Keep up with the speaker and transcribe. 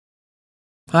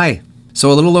Hi.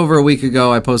 So a little over a week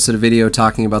ago, I posted a video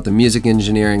talking about the music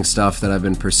engineering stuff that I've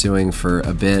been pursuing for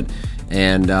a bit,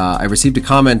 and I received a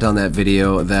comment on that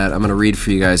video that I'm going to read for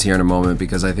you guys here in a moment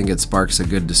because I think it sparks a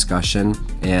good discussion.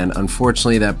 And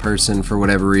unfortunately, that person, for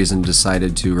whatever reason,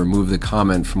 decided to remove the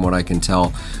comment from what I can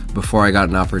tell before I got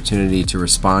an opportunity to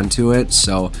respond to it.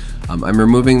 So I'm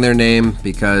removing their name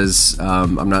because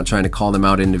I'm not trying to call them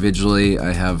out individually.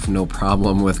 I have no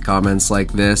problem with comments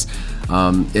like this.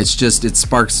 It's just, it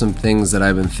sparked some things that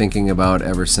I've been thinking about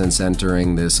ever since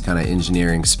entering this kind of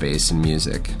engineering space in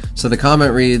music. So the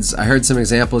comment reads, I heard some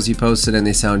examples you posted and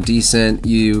they sound decent.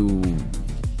 You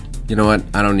know what?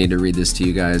 I don't need to read this to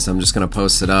you guys. I'm just going to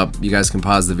post it up. You guys can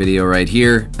pause the video right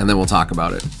here and then we'll talk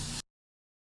about it.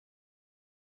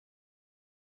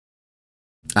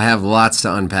 I have lots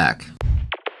to unpack.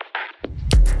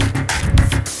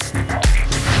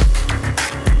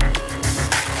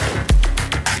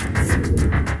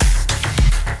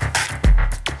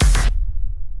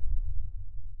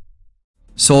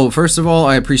 So first of all,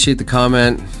 I appreciate the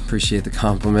comment, appreciate the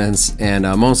compliments, and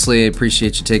mostly I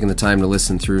appreciate you taking the time to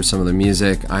listen through some of the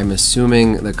music. I'm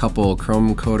assuming the couple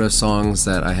Chrome Coda songs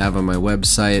that I have on my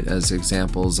website as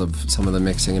examples of some of the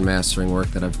mixing and mastering work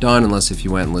that I've done, unless if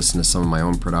you went and listened to some of my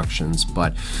own productions.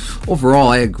 But overall,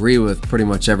 I agree with pretty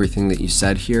much everything that you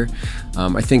said here.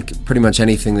 I think pretty much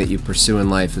anything that you pursue in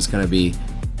life is going to be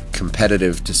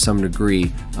competitive to some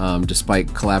degree,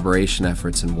 despite collaboration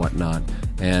efforts and whatnot.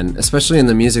 And especially in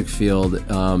the music field,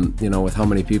 you know, with how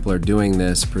many people are doing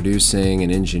this, producing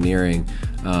and engineering,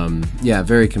 yeah,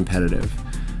 very competitive.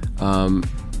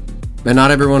 And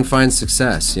not everyone finds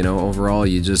success, you know. Overall,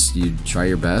 you try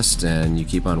your best and you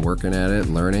keep on working at it,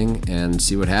 learning, and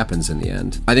see what happens in the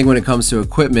end. I think when it comes to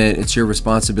equipment, it's your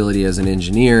responsibility as an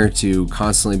engineer to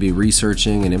constantly be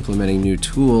researching and implementing new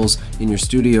tools in your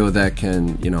studio that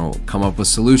can, you know, come up with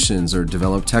solutions or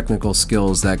develop technical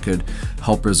skills that could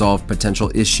help resolve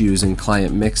potential issues in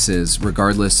client mixes,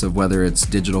 regardless of whether it's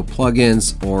digital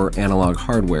plugins or analog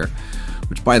hardware.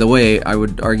 Which, by the way, I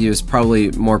would argue is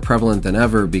probably more prevalent than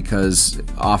ever because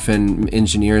often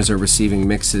engineers are receiving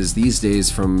mixes these days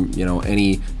from, you know,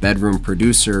 any bedroom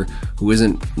producer who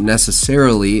isn't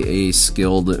necessarily a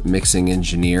skilled mixing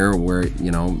engineer, where,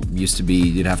 you know, used to be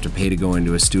you'd have to pay to go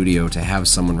into a studio to have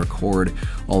someone record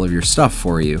all of your stuff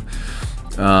for you.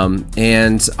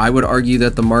 And I would argue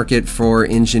that the market for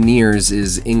engineers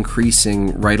is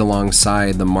increasing right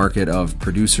alongside the market of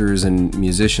producers and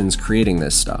musicians creating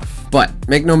this stuff. But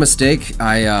make no mistake,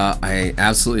 I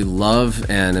absolutely love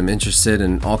and am interested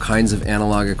in all kinds of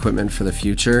analog equipment for the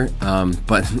future.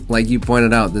 But like you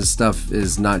pointed out, this stuff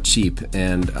is not cheap,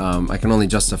 and I can only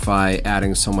justify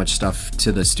adding so much stuff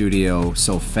to the studio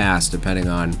so fast, depending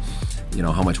on, you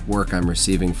know, how much work I'm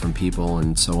receiving from people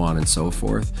and so on and so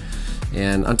forth.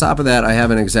 And on top of that, I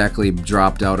haven't exactly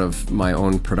dropped out of my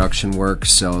own production work,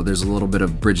 so there's a little bit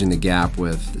of bridging the gap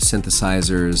with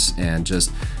synthesizers and just,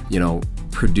 you know,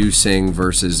 producing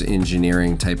versus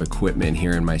engineering type equipment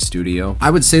here in my studio. I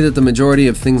would say that the majority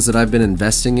of things that I've been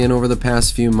investing in over the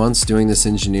past few months doing this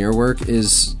engineer work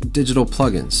is digital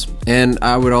plugins. And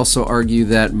I would also argue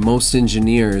that most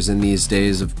engineers in these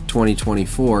days of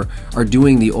 2024 are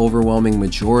doing the overwhelming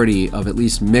majority of at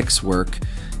least mix work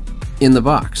in the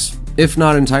box, if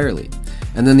not entirely.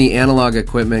 And then the analog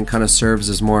equipment kind of serves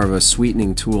as more of a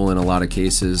sweetening tool in a lot of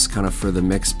cases, kind of for the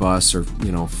mix bus or,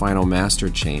 you know, final master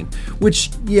chain,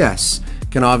 which, yes,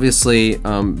 can obviously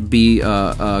be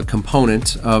a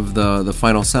component of the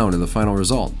final sound or the final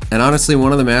result. And honestly,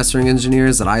 one of the mastering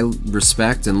engineers that I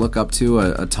respect and look up to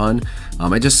a ton,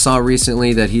 I just saw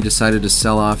recently that he decided to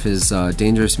sell off his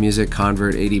Dangerous Music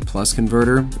Convert 80 Plus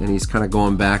converter, and he's kind of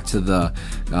going back to the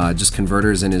just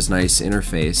converters in his nice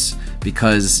interface,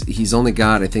 because he's only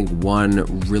got, I think, one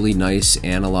really nice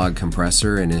analog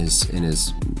compressor in his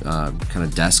kind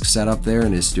of desk setup there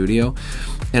in his studio.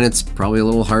 And it's probably a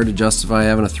little hard to justify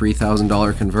having a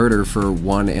 $3,000 converter for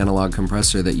one analog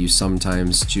compressor that you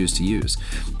sometimes choose to use.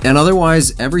 And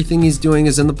otherwise, everything he's doing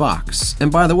is in the box. And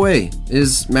by the way,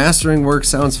 his mastering work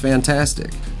sounds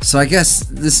fantastic. So I guess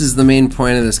this is the main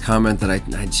point of this comment that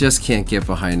I just can't get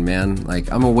behind, man. Like,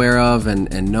 I'm aware of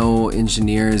and know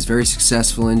engineers, very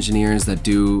successful engineers that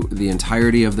do the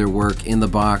entirety of their work in the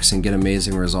box and get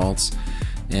amazing results.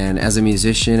 And as a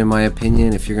musician, in my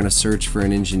opinion, if you're going to search for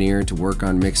an engineer to work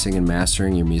on mixing and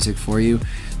mastering your music for you,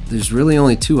 there's really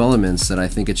only two elements that I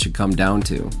think it should come down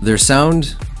to: their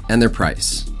sound and their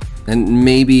price. And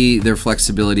maybe their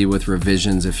flexibility with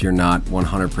revisions if you're not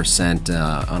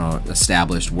 100% on an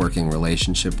established working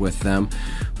relationship with them,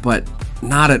 but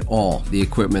not at all the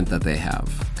equipment that they have.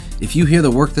 if you hear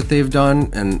the work that they've done,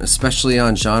 and especially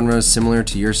on genres similar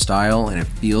to your style, and it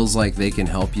feels like they can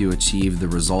help you achieve the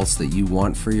results that you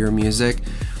want for your music,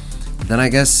 then I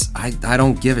guess I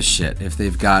don't give a shit if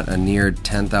they've got a near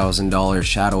 $10,000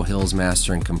 Shadow Hills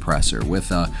mastering compressor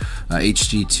with a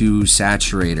HG2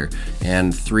 saturator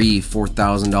and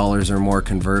 $4,000 or more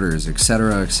converters,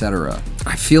 etc., etc.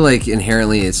 I feel like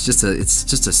inherently it's just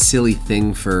a silly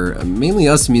thing for mainly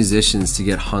us musicians to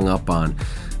get hung up on,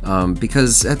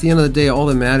 because at the end of the day, all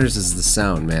that matters is the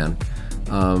sound, man.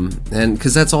 And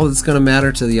because that's all that's going to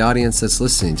matter to the audience that's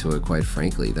listening to it, quite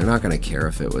frankly. They're not going to care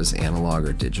if it was analog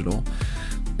or digital.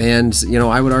 And, you know,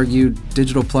 I would argue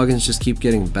digital plugins just keep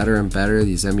getting better and better,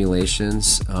 these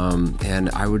emulations. And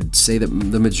I would say that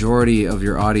the majority of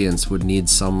your audience would need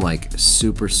some like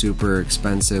super, super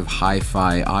expensive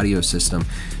hi-fi audio system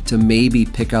to maybe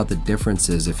pick out the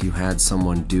differences if you had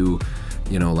someone do,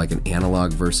 you know, like an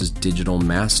analog versus digital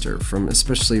master from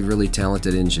especially really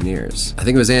talented engineers. I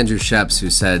think it was Andrew Sheps who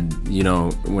said, you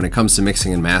know, when it comes to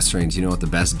mixing and mastering, do you know what the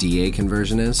best DA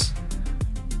conversion is?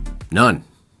 None.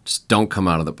 Just don't come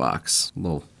out of the box.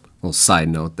 Little side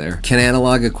note there. Can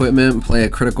analog equipment play a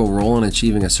critical role in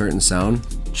achieving a certain sound?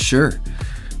 Sure.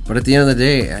 But at the end of the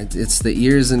day, it's the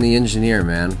ears and the engineer,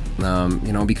 man.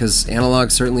 You know, because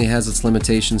analog certainly has its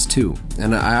limitations too.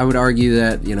 And I would argue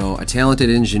that, you know, a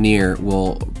talented engineer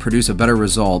will produce a better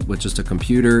result with just a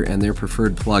computer and their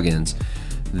preferred plugins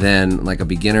than like a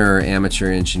beginner or amateur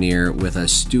engineer with a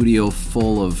studio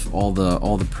full of all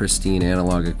the pristine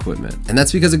analog equipment. And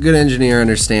that's because a good engineer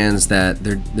understands that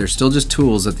they're still just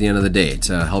tools at the end of the day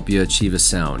to help you achieve a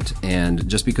sound. And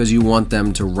just because you want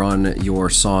them to run your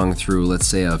song through, let's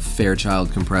say, a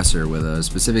Fairchild compressor with a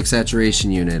specific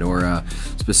saturation unit or a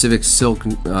specific silk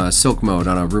mode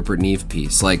on a Rupert Neve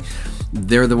piece, like,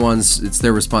 they're the ones, it's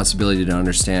their responsibility to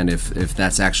understand if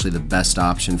that's actually the best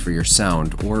option for your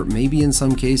sound, or maybe in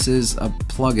some cases a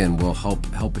plugin will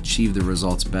help achieve the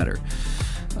results better.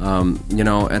 You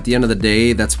know, at the end of the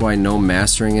day, that's why no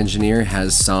mastering engineer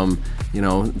has some, you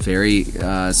know, very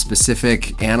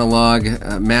specific analog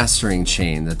mastering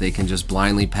chain that they can just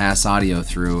blindly pass audio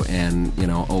through and, you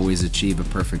know, always achieve a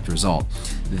perfect result.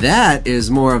 That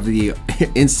is more of the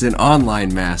instant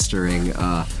online mastering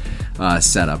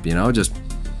setup, you know, just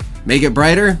make it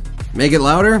brighter, make it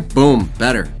louder, boom,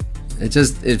 better.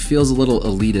 It feels a little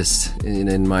elitist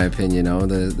in my opinion, you know,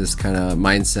 this kind of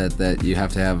mindset that you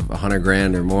have to have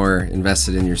 $100,000 or more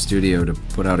invested in your studio to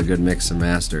put out a good mix and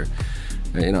master.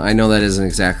 You know, I know that isn't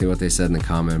exactly what they said in the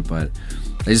comment, but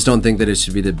I just don't think that it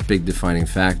should be the big defining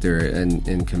factor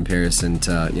in comparison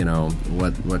to, you know,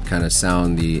 what kind of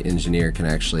sound the engineer can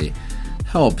actually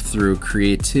help through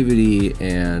creativity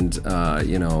and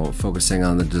you know, focusing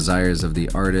on the desires of the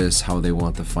artist, how they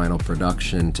want the final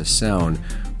production to sound,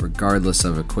 regardless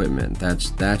of equipment.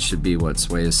 That should be what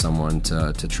sways someone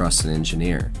to trust an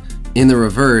engineer. In the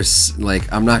reverse, like,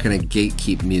 I'm not going to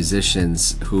gatekeep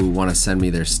musicians who want to send me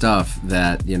their stuff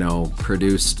that, you know,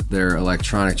 produced their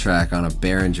electronic track on a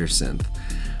Behringer synth,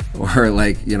 or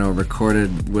like, you know,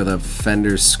 recorded with a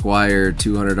Fender Squier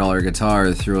 $200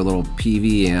 guitar through a little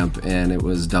PV amp and it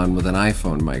was done with an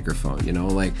iPhone microphone. You know,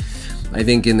 like, I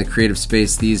think in the creative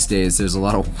space these days there's a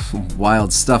lot of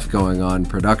wild stuff going on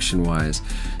production wise,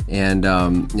 and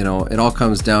you know, it all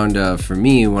comes down to, for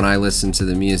me, when I listen to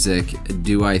the music,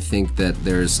 do I think that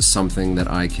there's something that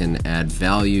I can add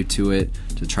value to it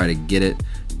to try to get it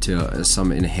to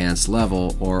some enhanced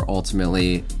level, or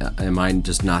ultimately am I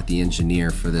just not the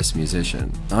engineer for this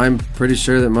musician? I'm pretty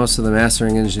sure that most of the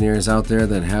mastering engineers out there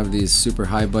that have these super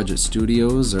high budget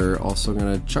studios are also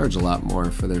going to charge a lot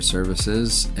more for their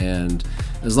services, and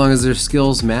as long as their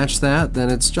skills match that,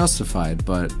 then it's justified,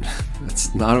 but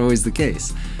that's not always the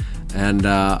case. And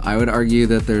I would argue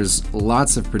that there's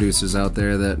lots of producers out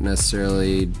there that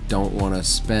necessarily don't want to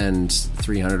spend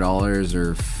 $300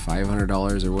 or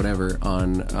 $500 or whatever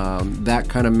on that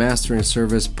kind of mastering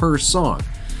service per song.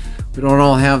 We don't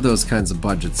all have those kinds of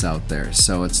budgets out there,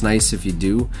 so it's nice if you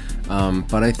do.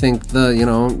 But I think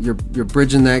you're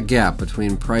bridging that gap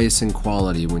between price and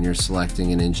quality when you're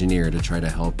selecting an engineer to try to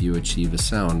help you achieve a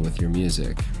sound with your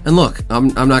music. And look,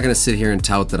 I'm not going to sit here and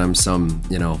tout that I'm some,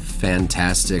 you know,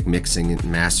 fantastic mixing and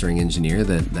mastering engineer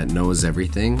that knows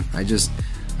everything.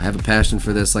 I have a passion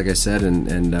for this, like I said,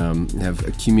 and have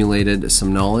accumulated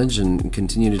some knowledge and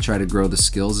continue to try to grow the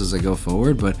skills as I go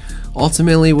forward. But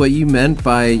ultimately, what you meant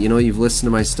by, you know, you've listened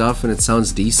to my stuff and it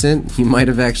sounds decent, you might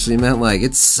have actually meant like,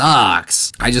 it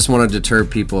sucks. I just want to deter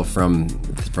people from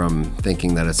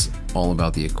thinking that it's all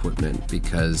about the equipment,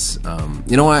 because,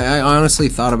 you know, I honestly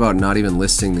thought about not even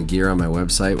listing the gear on my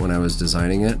website when I was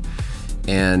designing it.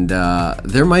 And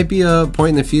there might be a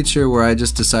point in the future where I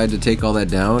just decide to take all that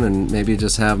down and maybe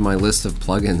just have my list of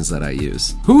plugins that I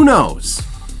use. Who knows?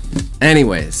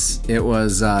 Anyways, it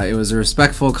was a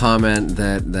respectful comment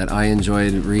that I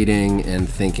enjoyed reading and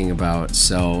thinking about.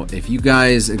 So if you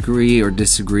guys agree or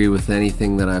disagree with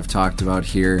anything that I've talked about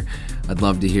here, I'd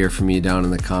love to hear from you down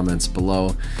in the comments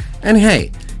below. And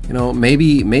hey, you know,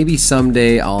 maybe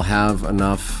someday I'll have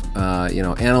enough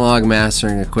analog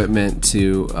mastering equipment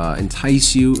to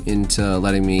entice you into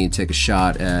letting me take a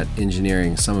shot at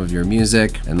engineering some of your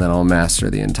music, and then I'll master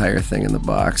the entire thing in the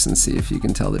box and see if you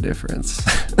can tell the difference.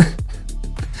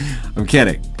 I'm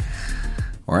kidding.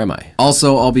 Or am I?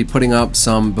 Also, I'll be putting up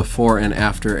some before and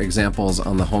after examples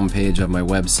on the homepage of my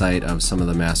website of some of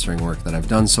the mastering work that I've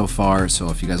done so far. So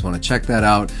if you guys want to check that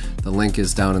out, the link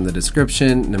is down in the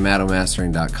description,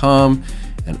 nematomastering.com.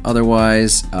 And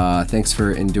otherwise, thanks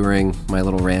for enduring my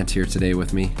little rant here today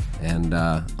with me, and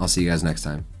I'll see you guys next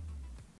time.